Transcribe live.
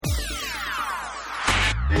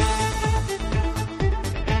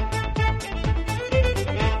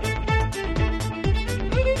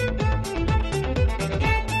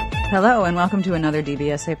Hello and welcome to another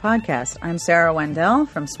DBSA podcast. I'm Sarah Wendell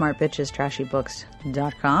from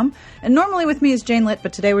smartbitchestrashybooks.com. And normally with me is Jane Litt,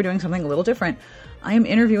 but today we're doing something a little different. I am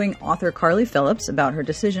interviewing author Carly Phillips about her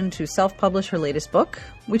decision to self-publish her latest book.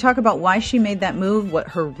 We talk about why she made that move, what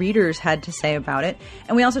her readers had to say about it,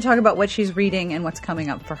 and we also talk about what she's reading and what's coming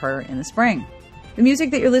up for her in the spring. The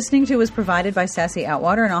music that you're listening to was provided by Sassy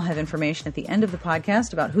Outwater, and I'll have information at the end of the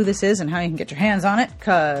podcast about who this is and how you can get your hands on it,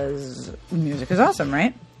 because music is awesome,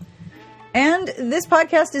 right? And this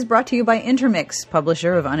podcast is brought to you by Intermix,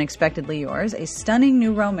 publisher of Unexpectedly Yours, a stunning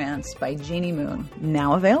new romance by Jeannie Moon,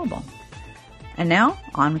 now available. And now,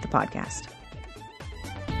 on with the podcast.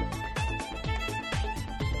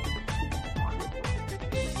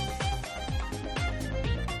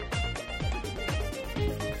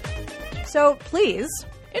 So please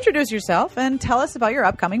introduce yourself and tell us about your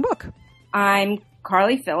upcoming book. I'm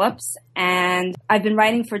Carly Phillips, and I've been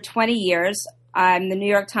writing for 20 years. I'm the New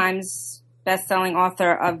York Times best-selling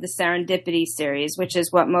author of the Serendipity series, which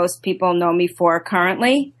is what most people know me for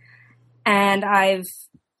currently. And I've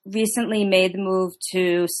recently made the move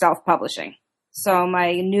to self-publishing. So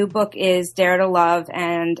my new book is Dare to Love,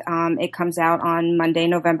 and it comes out on Monday,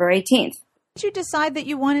 November 18th. Did you decide that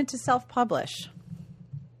you wanted to self-publish?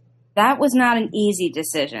 That was not an easy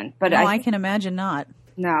decision. But I can imagine not.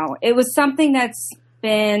 No, it was something that's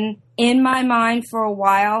been in my mind for a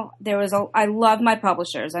while. I love my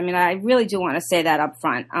publishers. I mean, I really do want to say that up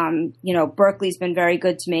front. Berkeley's been very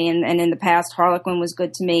good to me, and in the past, Harlequin was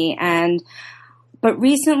good to me. But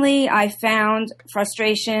recently I found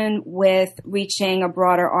frustration with reaching a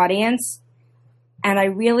broader audience, and I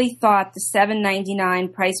really thought the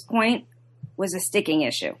 $7.99 price point was a sticking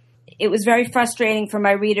issue. It was very frustrating for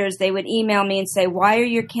my readers. They would email me and say, why are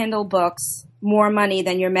your Kindle books more money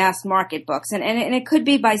than your mass market books? And it could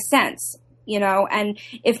be by cents, and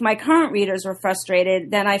if my current readers were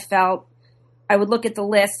frustrated, then I felt I would look at the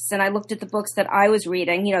lists, and I looked at the books that I was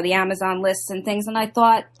reading, the Amazon lists and things, and I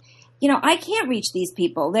thought, I can't reach these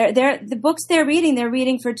people. The books they're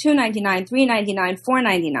reading for $2.99, $3.99,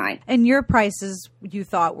 $4.99. And your prices, you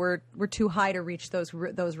thought, were too high to reach those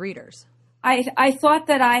readers. I thought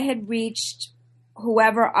that I had reached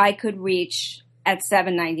whoever I could reach at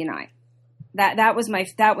 $7.99. That was my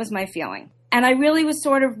feeling. And I really was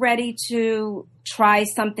sort of ready to try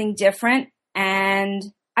something different. And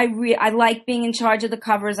I liked being in charge of the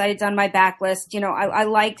covers. I had done my backlist. I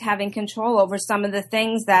liked having control over some of the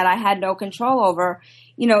things that I had no control over,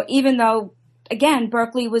 even though, again,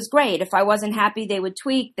 Berkeley was great. If I wasn't happy, they would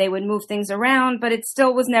tweak, they would move things around, but it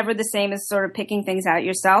still was never the same as sort of picking things out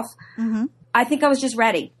yourself. Mm-hmm. I think I was just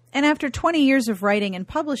ready. And after 20 years of writing and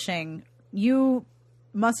publishing, you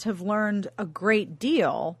must have learned a great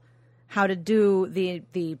deal how to do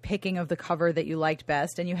the picking of the cover that you liked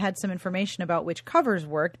best, and you had some information about which covers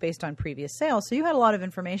worked based on previous sales. So you had a lot of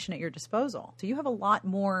information at your disposal. So you have a lot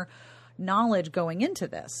more knowledge going into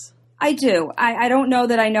this. I do. I don't know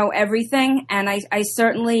that I know everything, and I'm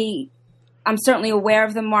certainly aware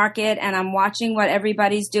of the market, and I'm watching what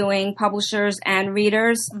everybody's doing, publishers and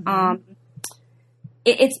readers. Mm-hmm.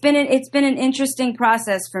 It's been an interesting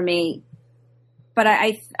process for me. But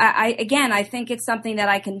I think it's something that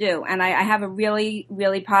I can do. And I have a really,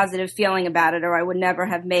 really positive feeling about it, or I would never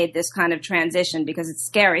have made this kind of transition, because it's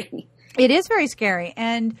scary. It is very scary.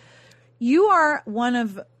 And you are one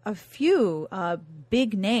of a few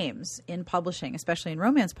big names in publishing, especially in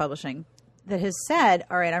romance publishing, that has said,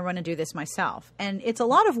 all right, I want to do this myself. And it's a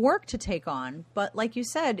lot of work to take on. But like you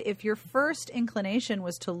said, if your first inclination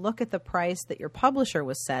was to look at the price that your publisher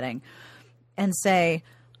was setting and say,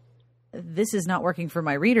 this is not working for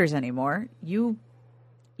my readers anymore, you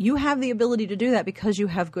have the ability to do that because you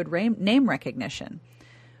have good name recognition.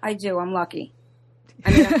 I do. I'm lucky.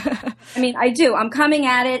 I do. I'm coming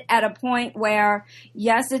at it at a point where,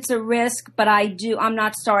 yes, it's a risk, but I'm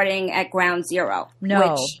not starting at ground zero.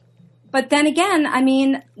 No. But then again, I'm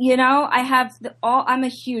a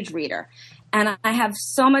huge reader, and I have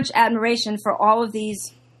so much admiration for all of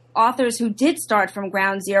these authors who did start from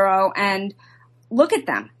ground zero, and look at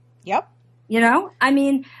them. Yep.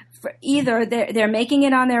 For either they're making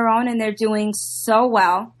it on their own and they're doing so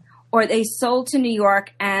well, or they sold to New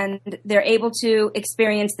York and they're able to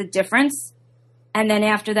experience the difference. And then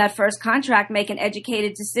after that first contract, make an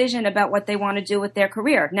educated decision about what they want to do with their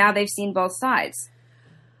career. Now they've seen both sides.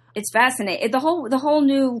 It's fascinating. The whole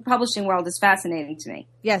new publishing world is fascinating to me.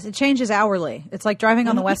 Yes, it changes hourly. It's like driving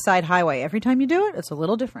on the West Side Highway. Every time you do it, it's a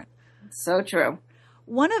little different. So true.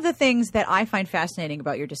 One of the things that I find fascinating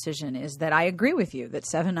about your decision is that I agree with you that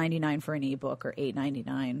 $7.99 for an ebook or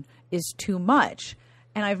 $8.99 is too much.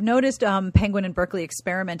 And I've noticed Penguin and Berkeley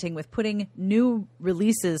experimenting with putting new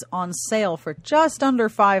releases on sale for just under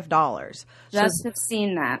 $5. Just have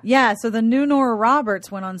seen that. Yeah, so the new Nora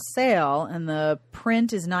Roberts went on sale, and the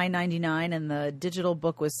print is $9.99, and the digital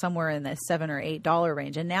book was somewhere in the $7 or $8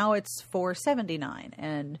 range, and now it's $4.79.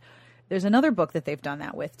 And there's another book that they've done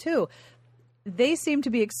that with too. They seem to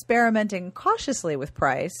be experimenting cautiously with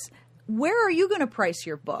price. Where are you going to price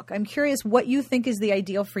your book? I'm curious what you think is the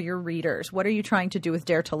ideal for your readers. What are you trying to do with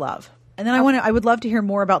Dare to Love? And then I would love to hear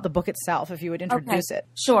more about the book itself, if you would introduce it.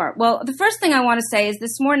 Sure. Well, the first thing I want to say is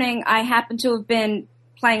this morning I happened to have been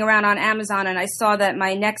playing around on Amazon, and I saw that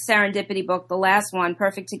my next Serendipity book, the last one,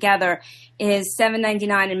 Perfect Together, is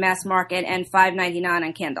 $7.99 in mass market and $5.99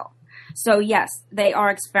 on Kindle. So yes, they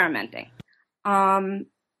are experimenting.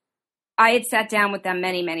 I had sat down with them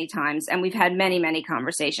many, many times, and we've had many, many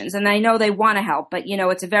conversations. And I know they want to help, but,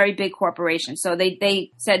 it's a very big corporation. So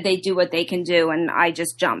they said they do what they can do, and I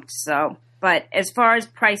just jumped. But as far as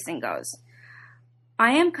pricing goes,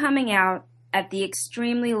 I am coming out at the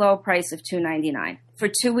extremely low price of $2.99 for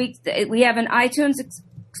 2 weeks. We have an iTunes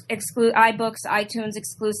iBooks iTunes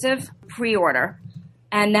exclusive pre-order,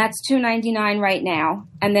 and that's $2.99 right now.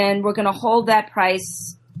 And then we're going to hold that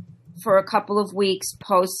price for a couple of weeks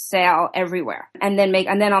post sale everywhere. And then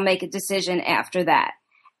I'll make a decision after that.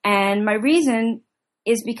 And my reason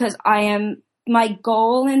is because my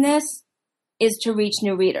goal in this is to reach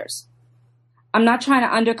new readers. I'm not trying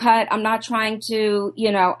to undercut. I'm not trying to,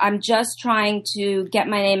 I'm just trying to get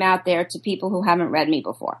my name out there to people who haven't read me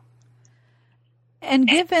before. And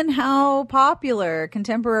given how popular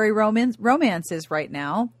contemporary romance is right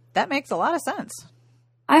now, that makes a lot of sense.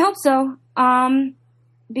 I hope so.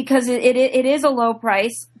 Because it is a low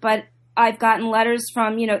price, but I've gotten letters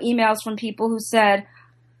from, emails from people who said,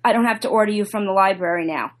 I don't have to order you from the library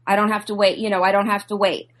now. I don't have to wait. I don't have to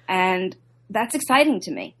wait. And that's exciting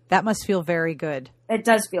to me. That must feel very good. It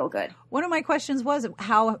does feel good. One of my questions was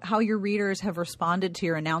how your readers have responded to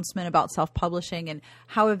your announcement about self-publishing, and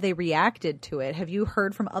how have they reacted to it? Have you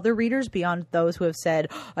heard from other readers beyond those who have said,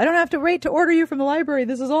 I don't have to wait to order you from the library.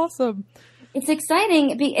 This is awesome. It's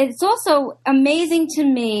exciting. It's also amazing to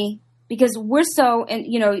me because we're so, and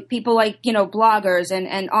people like, bloggers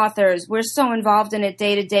and authors, we're so involved in it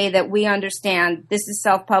day to day that we understand this is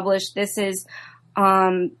self-published. This is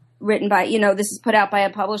written by, this is put out by a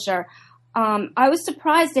publisher. I was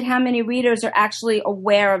surprised at how many readers are actually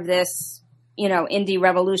aware of this, indie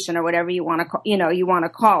revolution or whatever you want to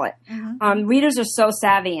call it. Mm-hmm. Readers are so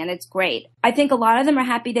savvy, and it's great. I think a lot of them are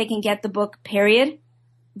happy they can get the book, period.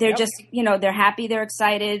 They're just, they're happy, they're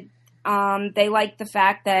excited. They like the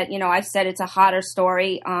fact that, I've said it's a hotter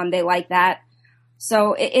story. They like that.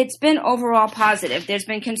 So it's been overall positive. There's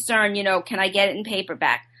been concern, can I get it in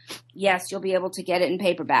paperback? Yes, you'll be able to get it in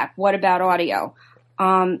paperback. What about audio?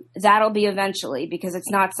 That'll be eventually, because it's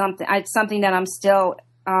something that I'm still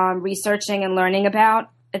researching and learning about.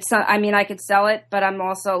 I could sell it, but I'm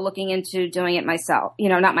also looking into doing it myself.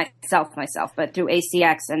 Not myself, but through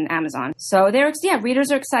ACX and Amazon. So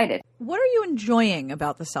readers are excited. What are you enjoying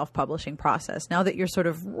about the self-publishing process now that you're sort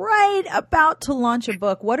of right about to launch a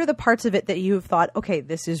book? What are the parts of it that you've thought, okay,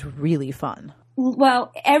 this is really fun?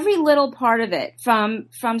 Well, every little part of it, from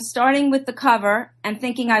starting with the cover and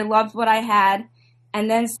thinking I loved what I had, and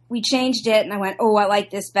then we changed it, and I went, oh, I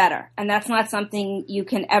like this better. And that's not something you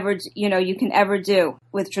can ever do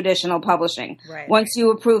with traditional publishing. Right. Once you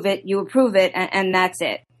approve it, and that's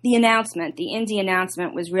it. The indie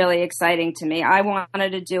announcement was really exciting to me. I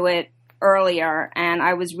wanted to do it earlier, and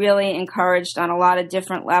I was really encouraged on a lot of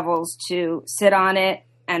different levels to sit on it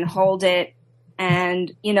and hold it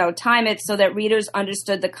and, time it so that readers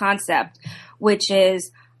understood the concept, which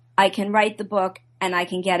is I can write the book and I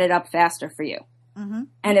can get it up faster for you. Mm-hmm.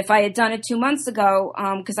 And if I had done it 2 months ago,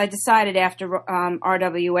 because I decided after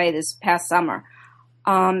RWA this past summer,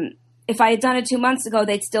 if I had done it 2 months ago,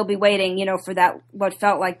 they'd still be waiting, for that, what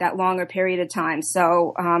felt like that longer period of time.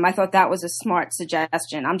 So I thought that was a smart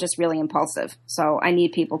suggestion. I'm just really impulsive, so I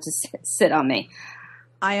need people to sit on me.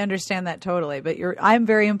 I understand that totally, but I'm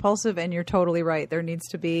very impulsive, and you're totally right. There needs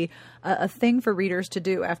to be a thing for readers to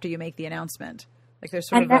do after you make the announcement. Like there's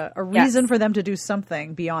sort of a reason for them to do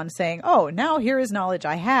something beyond saying, oh, now here is knowledge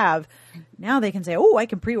I have. Now they can say, oh, I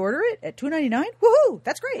can pre-order it at $2.99. Woohoo!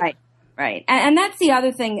 That's great. Right. And that's the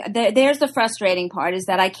other thing. There's the frustrating part is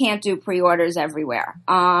that I can't do pre-orders everywhere.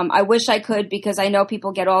 I wish I could, because I know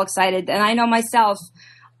people get all excited. And I know myself,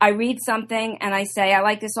 I read something and I say, I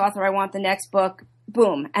like this author. I want the next book.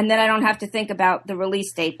 Boom. And then I don't have to think about the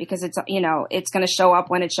release date because it's going to show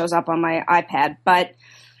up when it shows up on my iPad. But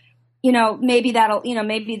maybe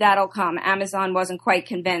that'll come. Amazon wasn't quite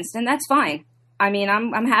convinced, and that's fine. I mean,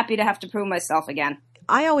 I'm happy to have to prove myself again.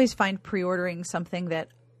 I always find pre-ordering something that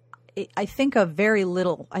I think of very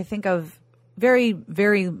little. I think of very,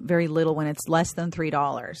 very, very little when it's less than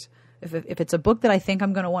 $3. If it's a book that I think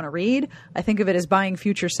I'm going to want to read, I think of it as buying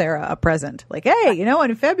future Sarah a present. Like, hey,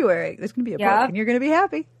 in February there's going to be a book and you're going to be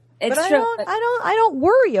happy. It's but true. I don't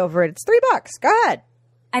worry over it. It's $3. Go ahead.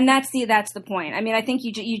 And that's the point. I mean, I think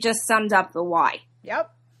you just summed up the why.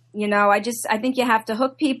 Yep. I think you have to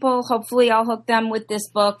hook people. Hopefully I'll hook them with this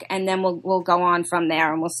book, and then we'll go on from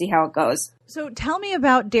there, and we'll see how it goes. So tell me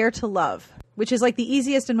about Dare to Love, which is like the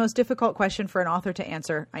easiest and most difficult question for an author to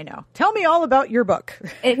answer. I know. Tell me all about your book.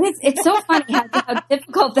 It's so funny how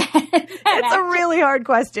difficult that is. It's a really hard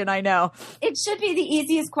question. I know. It should be the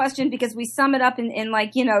easiest question because we sum it up in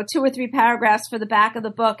like, 2 or 3 paragraphs for the back of the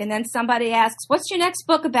book. And then somebody asks, what's your next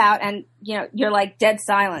book about? And, you're like dead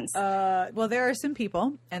silence. Well, there are some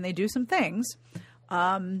people and they do some things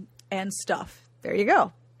and stuff. There you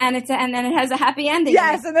go. And then it has a happy ending.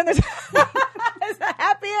 Yes. And then there's a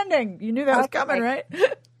happy ending. You knew that was coming, right?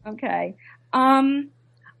 Okay.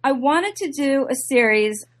 I wanted to do a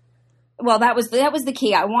series. Well, that was the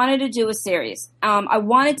key. I wanted to do a series. I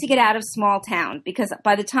wanted to get out of small town because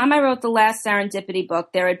by the time I wrote the last Serendipity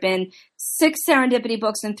book, there had been 6 Serendipity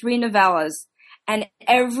books and 3 novellas, and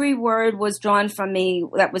every word was drawn from me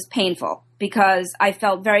that was painful because I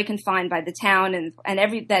felt very confined by the town and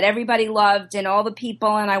that everybody loved and all the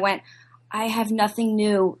people, and I went, I have nothing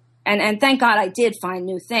new. And thank God I did find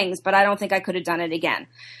new things, but I don't think I could have done it again.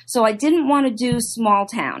 So I didn't want to do small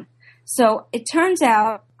town. So it turns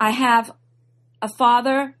out I have a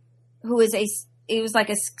father who he was like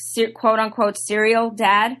a quote unquote serial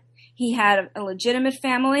dad. He had a legitimate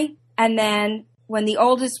family. And then when the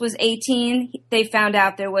oldest was 18, they found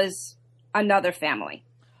out there was another family.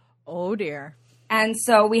 Oh dear. And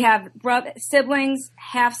so we have siblings,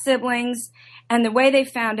 half siblings. And the way they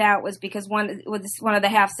found out was because one of the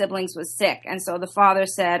half siblings was sick. And so the father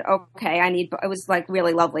said, okay, it was like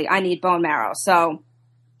really lovely. I need bone marrow. So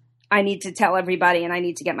I need to tell everybody and I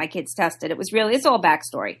need to get my kids tested. It's all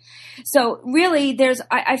backstory. So really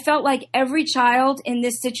I felt like every child in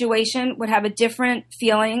this situation would have a different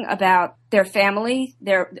feeling about their family,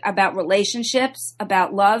 about relationships,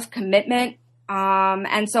 about love, commitment.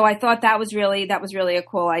 And so I thought that was really a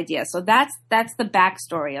cool idea. So that's the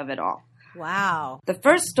backstory of it all. Wow. The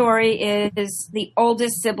first story is the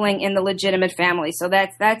oldest sibling in the legitimate family. So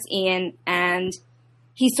that's Ian, and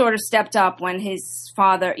he sort of stepped up when his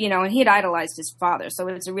father, and he had idolized his father. So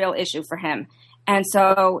it's a real issue for him. And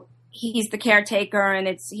so he's the caretaker, and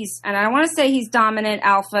and I want to say he's dominant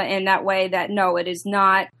alpha in that way that no, it is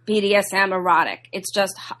not BDSM erotic. It's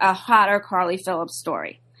just a hotter Carly Phillips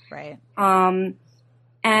story. Right.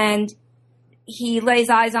 And he lays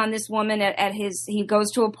eyes on this woman he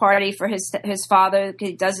goes to a party for his father.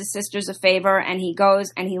 He does his sisters a favor, and he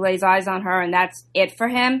goes and he lays eyes on her, and that's it for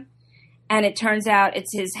him. And it turns out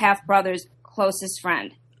it's his half brother's closest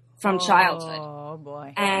friend from childhood. Oh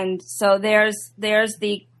boy. And so there's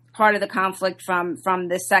the part of the conflict from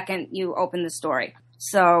the second you open the story.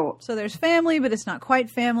 So there's family, but it's not quite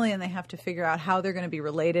family, and they have to figure out how they're going to be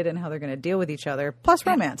related and how they're going to deal with each other. Plus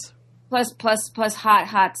romance. Plus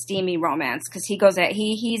hot, steamy romance, because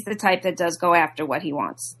he's the type that does go after what he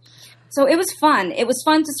wants. So it was fun. It was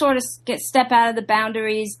fun to sort of step out of the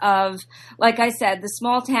boundaries of, like I said, the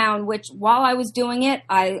small town, which while I was doing it,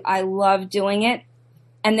 I loved doing it.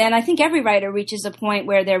 And then I think every writer reaches a point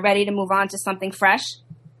where they're ready to move on to something fresh.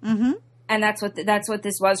 Mm-hmm. And that's what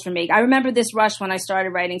this was for me. I remember this rush when I started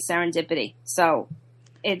writing Serendipity. So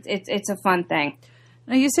it's a fun thing.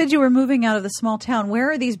 Now, you said you were moving out of the small town. Where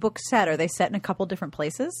are these books set? Are they set in a couple different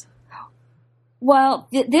places? Well,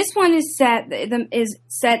 this one is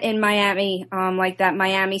set in Miami, like that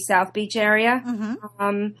Miami South Beach area.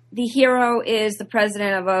 Mm-hmm. The hero is the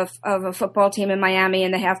president of a football team in Miami,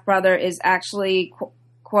 and the half brother is actually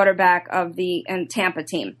quarterback of the Tampa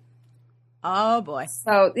team. Oh boy!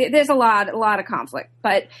 So there's a lot of conflict,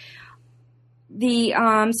 but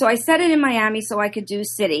so I set it in Miami so I could do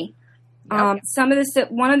city. Yep.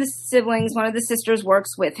 One of the siblings, one of the sisters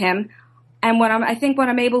works with him. And what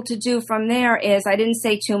I'm able to do from there is I didn't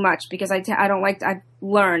say too much because I don't like I've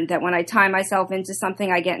learned that when I tie myself into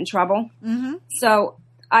something, I get in trouble. Mm-hmm. So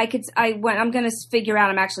I'm going to figure out,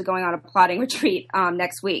 I'm actually going on a plotting retreat,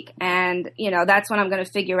 next week. And, that's when I'm going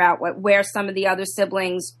to figure out where some of the other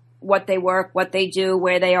siblings, what they work, what they do,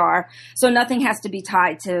 where they are. So nothing has to be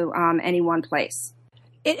tied to, any one place.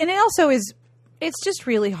 And it also is, it's just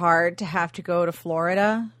really hard to have to go to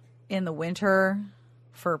Florida in the winter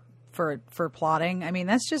for plotting. I mean,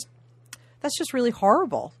 that's That's just really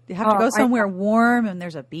horrible. You have to go somewhere warm and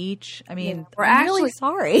there's a beach. I mean, I'm really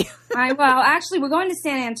sorry. Actually, we're going to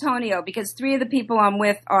San Antonio because 3 of the people I'm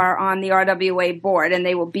with are on the RWA board and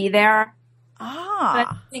they will be there. But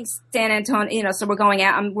I think San Antonio, so we're going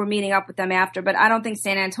out, we're meeting up with them after, but I don't think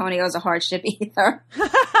San Antonio is a hardship either.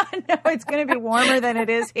 No, it's going to be warmer than it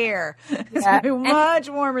is here. It's going to be much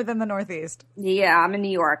warmer than the Northeast. Yeah, I'm in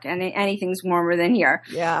New York and anything's warmer than here.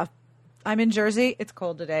 Yeah. I'm in Jersey. It's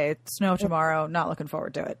cold today. It's snow tomorrow. Not looking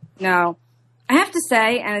forward to it. No. I have to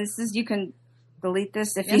say, and you can delete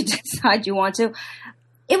this if you decide you want to,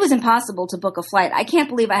 it was impossible to book a flight. I can't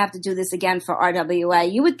believe I have to do this again for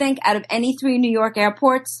RWA. You would think out of any 3 New York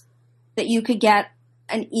airports that you could get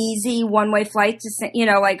an easy one-way flight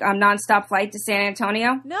to, like a nonstop flight to San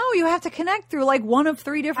Antonio. No, you have to connect through like one of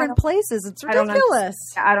 3 different places. It's ridiculous.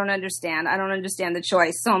 I don't understand. I don't understand the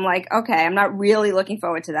choice. So I'm like, okay, I'm not really looking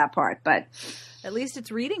forward to that part, but at least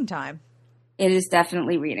it's reading time. It is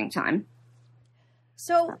definitely reading time.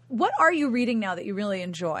 So what are you reading now that you really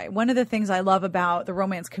enjoy? One of the things I love about the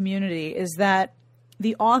romance community is that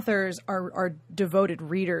the authors are devoted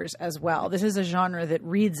readers as well. This is a genre that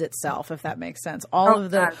reads itself, if that makes sense. All of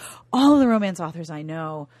the romance authors I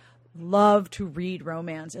know love to read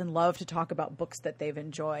romance and love to talk about books that they've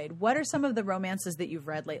enjoyed. What are some of the romances that you've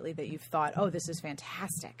read lately that you've thought, oh, this is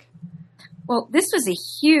fantastic? Well, this was a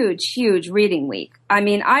huge, huge reading week. I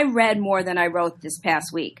mean, I read more than I wrote this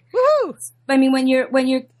past week. Woohoo! I mean, when you're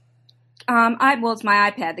it's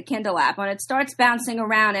my iPad, the Kindle app, when it starts bouncing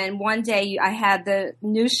around, and one day I had the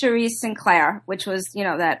new Cherise Sinclair, which was,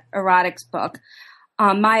 that erotics book.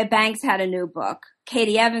 Maya Banks had a new book.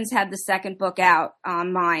 Katie Evans had the second book out,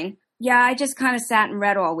 mine. Yeah, I just kind of sat and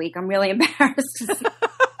read all week. I'm really embarrassed.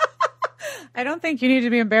 I don't think you need to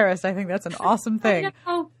be embarrassed. I think that's an awesome thing.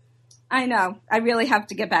 I know. I really have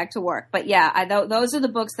to get back to work. But yeah, those are the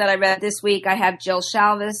books that I read this week. I have Jill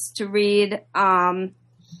Shalvis to read. I'm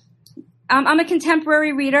a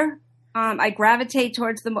contemporary reader. I gravitate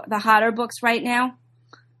towards the hotter books right now.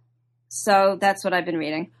 So that's what I've been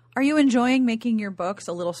reading. Are you enjoying making your books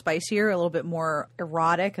a little spicier, a little bit more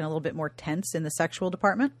erotic, and a little bit more tense in the sexual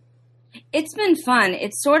department? It's been fun.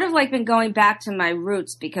 It's sort of like been going back to my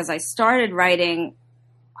roots because I started writing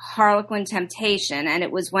Harlequin Temptation, and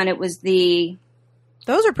it was when it was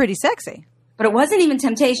Those are pretty sexy. But it wasn't even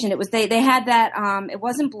Temptation. It was they had that. It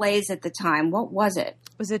wasn't Blaze at the time. What was it?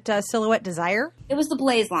 Was it Silhouette Desire? It was the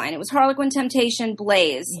Blaze line. It was Harlequin Temptation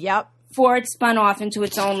Blaze. Yep. Before it spun off into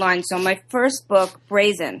its own line. So my first book,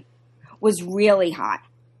 Brazen, was really hot.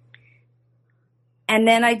 And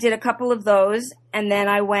then I did a couple of those, and then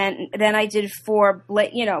I did 4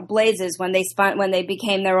 Blazes when they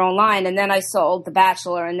became their own line, and then I sold The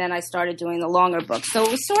Bachelor, and then I started doing the longer books. So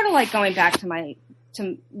it was sort of like going back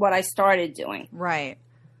to what I started doing. Right.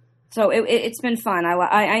 So it's been fun.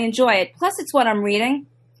 I enjoy it. Plus, it's what I'm reading,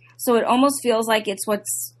 so it almost feels like it's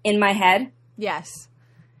what's in my head. Yes.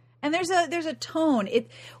 And there's a tone.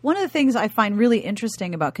 One of the things I find really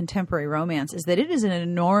interesting about contemporary romance is that it is an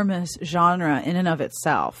enormous genre in and of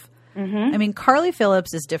itself. Mm-hmm. I mean, Carly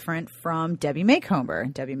Phillips is different from Debbie Macomber.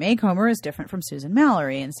 Debbie Macomber is different from Susan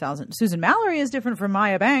Mallory. And Susan Mallory is different from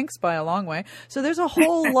Maya Banks by a long way. So there's a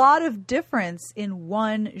whole lot of difference in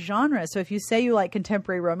one genre. So if you say you like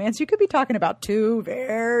contemporary romance, you could be talking about 2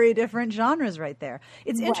 very different genres right there.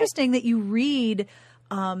 It's interesting that you read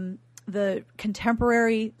the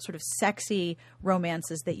contemporary sort of sexy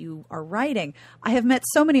romances that you are writing. I have met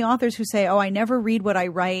so many authors who say, I never read what I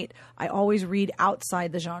write. I always read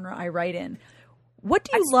outside the genre I write in. What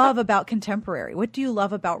do you love about contemporary? What do you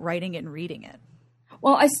love about writing it and reading it?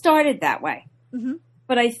 Well, I started that way. Mm-hmm.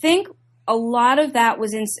 But I think a lot of that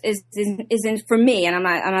is in for me, and I'm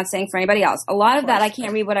not saying for anybody else. A lot of that I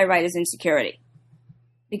can't read what I write is insecurity.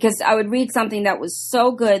 Because I would read something that was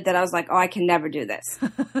so good that I was like, I can never do this,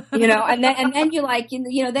 and then you like,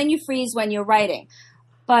 then you freeze when you're writing.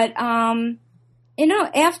 But, after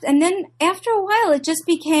a while, it just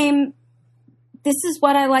became, this is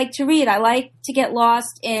what I like to read. I like to get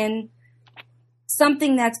lost in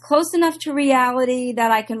something that's close enough to reality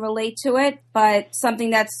that I can relate to it, but something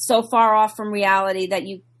that's so far off from reality that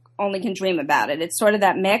you only can dream about it. It's sort of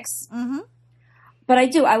that mix. Mm-hmm. But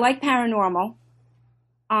I like paranormal.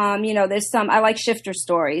 There's I like shifter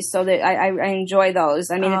stories, so that I enjoy those.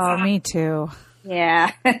 I mean, me too.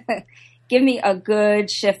 Yeah. Give me a good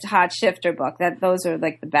hot shifter book. Those are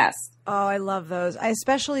like the best. Oh, I love those. I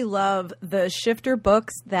especially love the shifter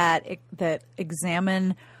books that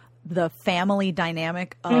examine the family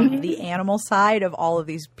dynamic of the animal side of all of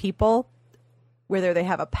these people. whether they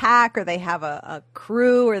have a pack or they have a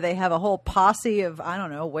crew or they have a whole posse of, I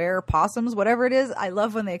don't know, were possums, whatever it is. I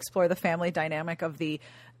love when they explore the family dynamic of the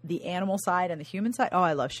animal side and the human side. Oh,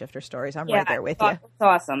 I love shifter stories. I'm right there with you. It's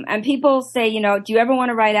awesome. And people say, do you ever want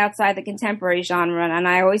to write outside the contemporary genre? And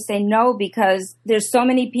I always say no, because there's so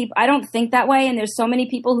many people. I don't think that way. And there's so many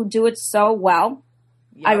people who do it so well.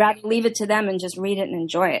 Yep. I'd rather leave it to them and just read it and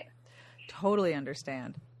enjoy it. Totally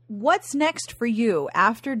understand. What's next for you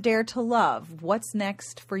after Dare to Love? What's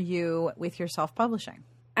next for you with your self-publishing?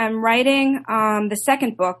 I'm writing the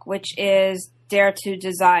second book, which is Dare to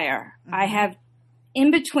Desire. Mm-hmm. I have,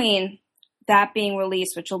 in between that being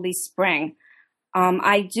released, which will be spring,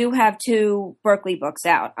 I do have 2 Berkeley books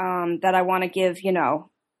out that I want to give,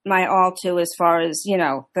 my all to, as far as,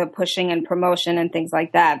 the pushing and promotion and things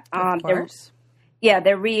like that. Of course.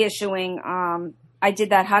 They're reissuing. I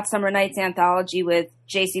did that Hot Summer Nights anthology with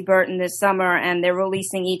J.C. Burton this summer, and they're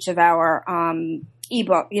releasing each of our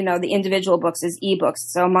ebook, the individual books as ebooks.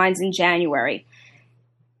 So mine's in January.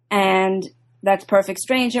 And that's Perfect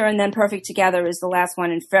Stranger, and then Perfect Together is the last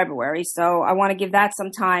one in February. So I want to give that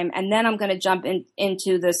some time, and then I'm going to jump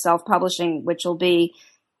into the self-publishing, which will be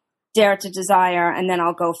Dare to Desire, and then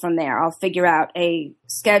I'll go from there. I'll figure out a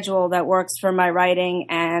schedule that works for my writing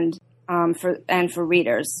and for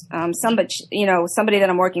readers. Somebody that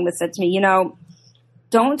I'm working with said to me,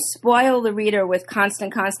 don't spoil the reader with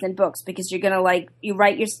constant books, because you're gonna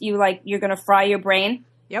you're gonna fry your brain.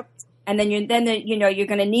 Yep. And then you're going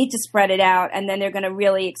to need to spread it out, and then they're going to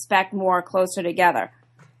really expect more closer together.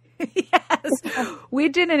 Yes. We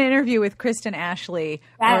did an interview with Kristen Ashley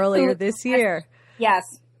earlier this year. Yes.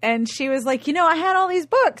 And she was like, I had all these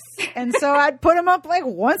books. And so I'd put them up like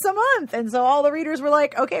once a month. And so all the readers were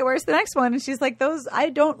like, okay, where's the next one? And she's like, I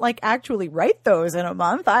don't actually write those in a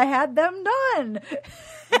month. I had them done.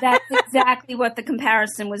 That's exactly what the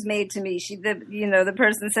comparison was made to me. The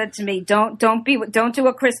person said to me, don't do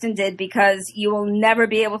what Kristen did, because you will never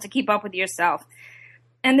be able to keep up with yourself.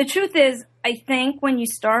 And the truth is, I think when you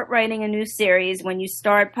start writing a new series, when you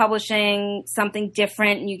start publishing something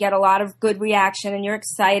different and you get a lot of good reaction and you're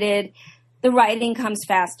excited, the writing comes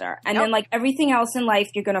faster. And then, like everything else in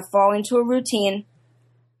life, you're going to fall into a routine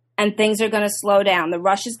and things are going to slow down. The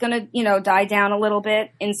rush is going to, die down a little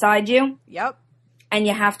bit inside you. Yep. And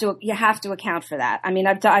you have to account for that. I mean,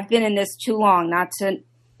 I've been in this too long not to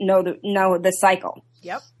know the cycle.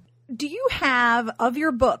 Yep. Do you have, of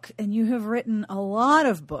your book, and you have written a lot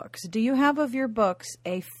of books, do you have of your books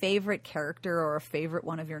a favorite character or a favorite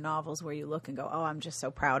one of your novels where you look and go, oh, I'm just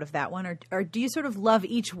so proud of that one? Or do you sort of love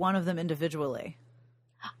each one of them individually?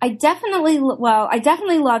 I definitely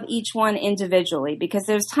love each one individually, because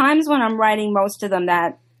there's times when I'm writing most of them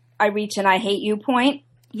that I reach an I hate you point.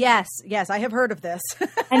 Yes, I have heard of this.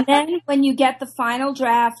 And then when you get the final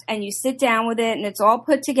draft and you sit down with it and it's all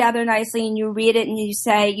put together nicely and you read it and you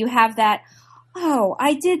say, you have that, oh,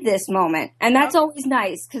 I did this moment. And that's always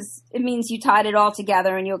nice, because it means you tied it all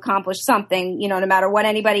together and you accomplished something. No matter what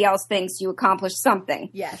anybody else thinks, you accomplished something.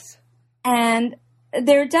 Yes. And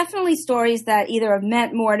there are definitely stories that either have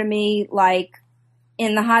meant more to me, like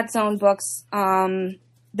in the Hot Zone books,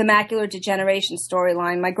 the macular degeneration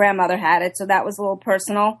storyline. My grandmother had it, so that was a little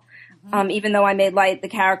personal. Mm-hmm. Even though I made light, the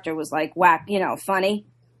character was like whack, funny.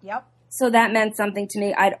 Yep. So that meant something to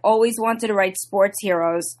me. I'd always wanted to write sports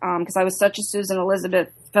heroes because I was such a Susan Elizabeth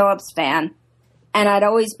Phillips fan. And I'd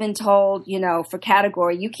always been told, for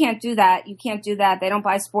category, you can't do that. You can't do that. They don't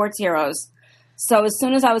buy sports heroes. So as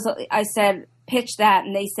soon as I said, pitch that,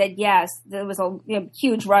 and they said yes, there was a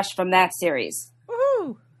huge rush from that series.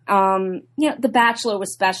 Woohoo! The Bachelor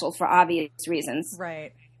was special for obvious reasons.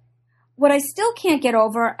 Right. What I still can't get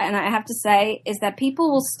over, and I have to say, is that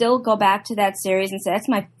people will still go back to that series and say, that's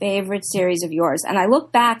my favorite series of yours. And I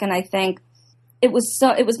look back and I think it was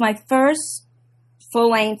my first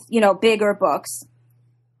full-length, bigger books.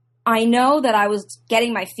 I know that I was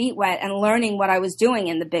getting my feet wet and learning what I was doing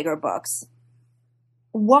in the bigger books.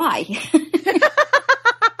 Why?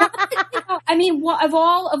 I mean, of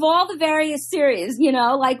all the various series,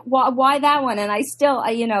 why that one? And I still,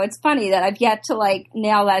 it's funny that I've yet to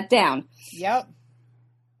nail that down. Yep.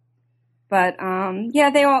 But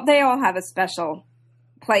they all have a special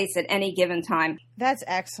place at any given time. That's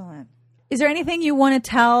excellent. Is there anything you want to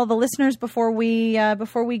tell the listeners before we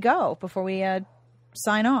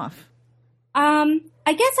sign off? I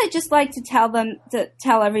guess I'd just like to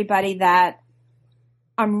tell everybody that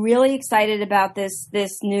I'm really excited about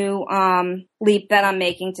this new leap that I'm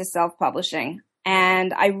making to self-publishing.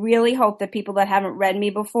 And I really hope that people that haven't read me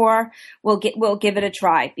before will give it a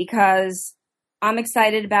try, because I'm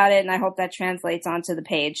excited about it and I hope that translates onto the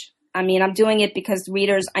page. I mean, I'm doing it because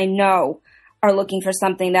readers I know are looking for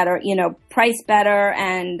something that are, priced better,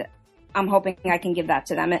 and I'm hoping I can give that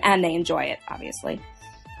to them, and they enjoy it, obviously.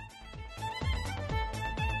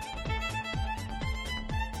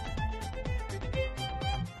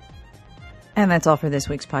 And that's all for this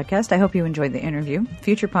week's podcast. I hope you enjoyed the interview.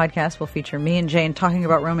 Future podcasts will feature me and Jane talking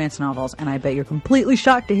about romance novels, and I bet you're completely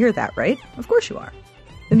shocked to hear that, right? Of course you are.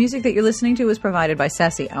 The music that you're listening to was provided by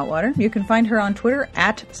Sassy Outwater. You can find her on Twitter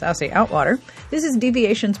at Sassy Outwater. This is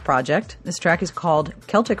Deviation's project. This track is called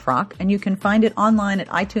Celtic Rock, and you can find it online at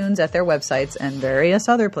iTunes, at their websites, and various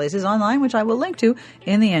other places online, which I will link to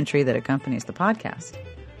in the entry that accompanies the podcast.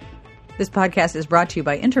 This podcast is brought to you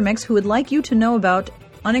by Intermix, who would like you to know about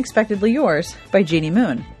Unexpectedly Yours by Jeannie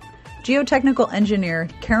Moon. Geotechnical engineer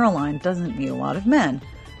Caroline doesn't meet a lot of men,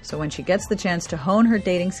 so when she gets the chance to hone her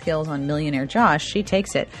dating skills on millionaire Josh, she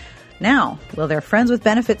takes it. Now, will their friends with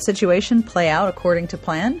benefits situation play out according to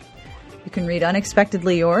plan? You can read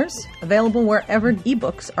Unexpectedly Yours, available wherever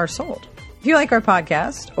ebooks are sold. If you like our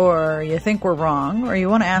podcast, or you think we're wrong, or you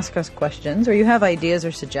want to ask us questions, or you have ideas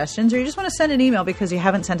or suggestions, or you just want to send an email because you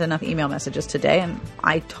haven't sent enough email messages today, and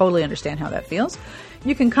I totally understand how that feels,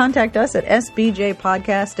 you can contact us at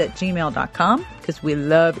sbjpodcast@gmail.com, because we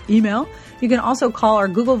love email. You can also call our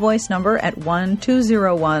Google Voice number at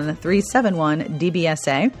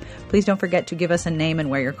 1-201-371-DBSA. Please don't forget to give us a name and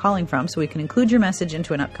where you're calling from so we can include your message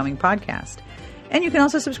into an upcoming podcast. And you can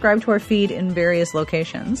also subscribe to our feed in various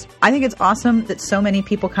locations. I think it's awesome that so many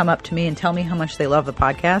people come up to me and tell me how much they love the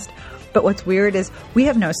podcast. But what's weird is we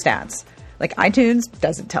have no stats. Like, iTunes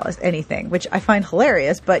doesn't tell us anything, which I find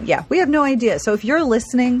hilarious. But yeah, we have no idea. So if you're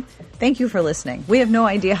listening, thank you for listening. We have no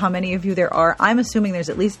idea how many of you there are. I'm assuming there's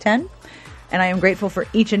at least 10. And I am grateful for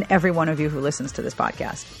each and every one of you who listens to this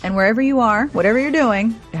podcast. And wherever you are, whatever you're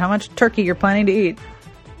doing, how much turkey you're planning to eat,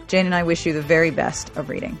 Jane and I wish you the very best of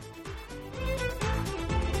reading.